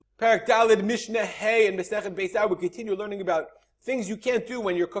Parak Daled Mishnah Hey and Masechet Beitzah. We continue learning about things you can't do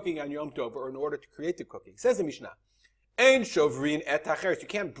when you're cooking on Yom Tov or in order to create the cooking. Says the Mishnah, Ein shovrin et acheres. You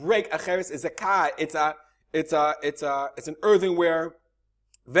can't break acheres. It's an earthenware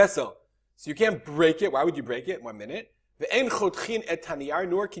vessel, so you can't break it. Why would you break it? 1 minute. Ve'en chotchin et taniyar.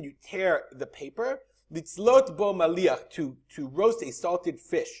 Nor can you tear the paper. Litzlot bo maliach, to roast a salted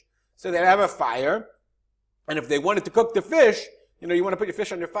fish. So they have a fire, and if they wanted to cook the fish, you want to put your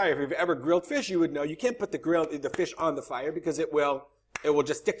fish on your fire. If you've ever grilled fish, you would know you can't put the fish on the fire because it will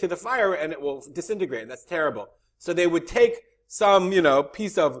just stick to the fire and it will disintegrate. That's terrible. So they would take some,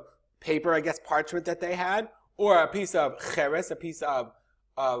 piece of paper, I guess parchment that they had, or a piece of cheres, a piece of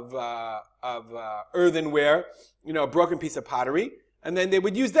earthenware, a broken piece of pottery, and then they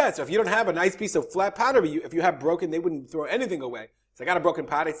would use that. So if you don't have a nice piece of flat pottery, if you have broken, they wouldn't throw anything away. So I got a broken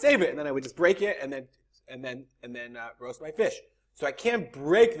pot, I'd save it, and then I would just break it and then roast my fish. So I can't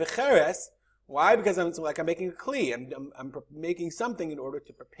break the cheres. Why? Because I'm making a kli. I'm making something in order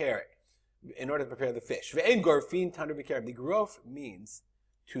to prepare it, in order to prepare the fish. Ve'en gorfin tanur b'kerev. The grof means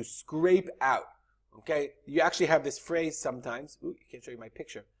to scrape out. Okay, you actually have this phrase sometimes. Ooh, I can't show you my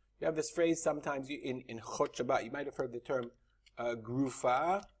picture. You have this phrase sometimes in Chot Shabbat. You might have heard the term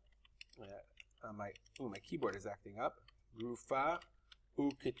grufa. My keyboard is acting up. Grufa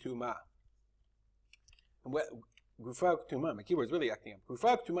uketuma. Grufa Ktuma, my keyboard is really acting up.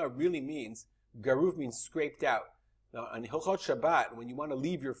 Grufa Ktuma really means, garuf means scraped out. Now, on Hilchot Shabbat, when you want to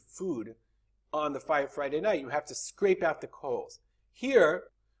leave your food on the fire Friday night, you have to scrape out the coals. Here,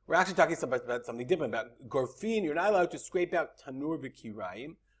 we're actually talking about something different, about gorfin. You're not allowed to scrape out tanur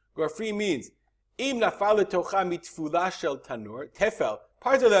v'kirayim. Gorfin means, im nafal tocha mitfula shel tanur, tefel.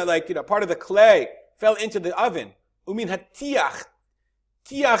 Part of the, part of the clay fell into the oven. Umin hatiach.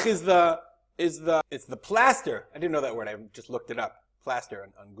 Tiach is the plaster. I didn't know that word. I just looked it up. Plaster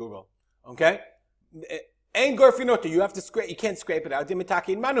on Google. Okay? And gorfinoto, you have to scrape. You can't scrape it out.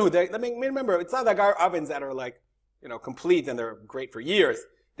 Dimitaki and manu. Let me remember. It's not like our ovens that are complete and they're great for years.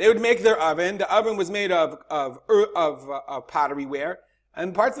 They would make their oven. The oven was made of pottery ware,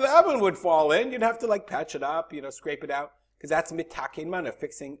 and parts of the oven would fall in. You'd have to patch it up, scrape it out, because that's mitaki and mana,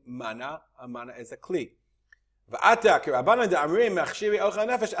 fixing mana. A mana is a kli.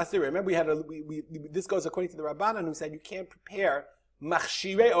 Remember, this goes according to the Rabbanan, who said you can't prepare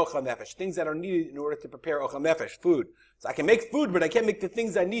machshirei ochel nefesh, things that are needed in order to prepare ochel nefesh, food. So I can make food, but I can't make the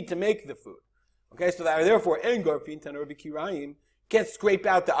things I need to make the food. Okay, so that therefore, en gorfin tanur v'kirayim, can't scrape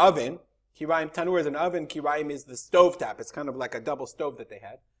out the oven. Kirayim, tanur is an oven. Kirayim is the stove top. It's kind of like a double stove that they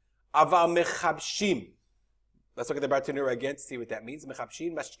had. Aval mechabshim. Let's look at the Bartanura again to see what that means.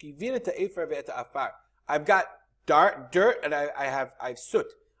 Mechabshim mashkivin et ha'efer ve'et ha'afar. I've got dirt, and I've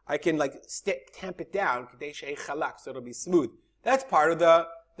soot. I can tamp it down, so it'll be smooth. That's part of the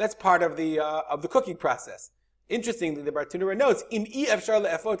cooking process. Interestingly, the Bartanura notes,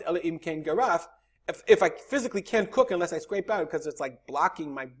 if I physically can't cook unless I scrape out because it's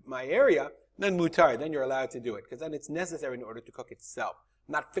blocking my area, then mutar, then you're allowed to do it, because then it's necessary in order to cook itself.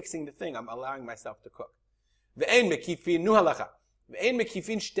 I'm not fixing the thing, I'm allowing myself to cook. Ve'en mekifin nu halacha. Ve'en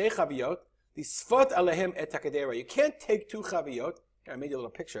mekifin shtei chaviyot. The sfot alehem et hakadera. You can't take 2 chaviyot. I made you a little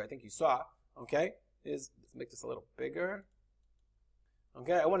picture. I think you saw. Okay, let's make this a little bigger.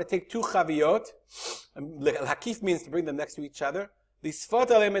 Okay, I want to take 2 chaviyot. Hakif means to bring them next to each other. The sfot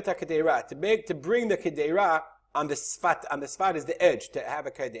alehem et hakadera. To bring the kadera on the sfat. On the sfat is the edge to have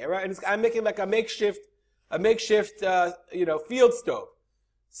a kadera, and I'm making a makeshift, field stove.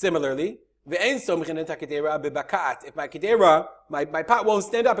 Similarly. If my kedera, my pot won't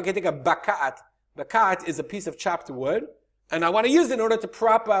stand up, I can take a bakat. Bakat is a piece of chopped wood, and I want to use it in order to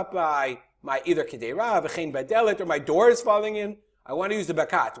prop up my either kedera, v'chein badelet, or my door is falling in. I want to use the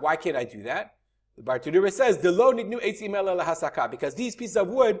bakat. Why can't I do that? The Bartanura says, because these pieces of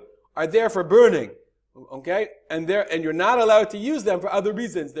wood are there for burning. Okay? And you're not allowed to use them for other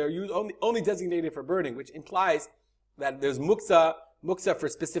reasons. They're only designated for burning, which implies that there's muksa for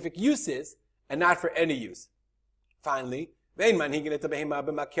specific uses and not for any use. Finally, let's say I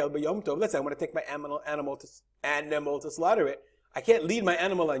want to take my animal to slaughter it. I can't lead my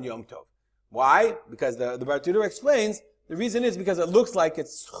animal on Yom Tov. Why? Because the Bartanura explains the reason is because it looks like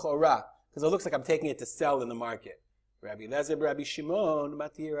it's chora, because it looks like I'm taking it to sell in the market. Rabbi Shimon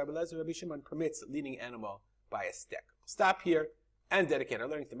permits leading animal by a stick. Stop here and dedicate our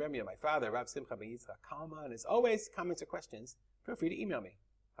learning to the memory of my father, Rav Simcha ben Yitzchak Kalman. As always, comments or questions, feel free to email me.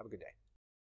 Have a good day.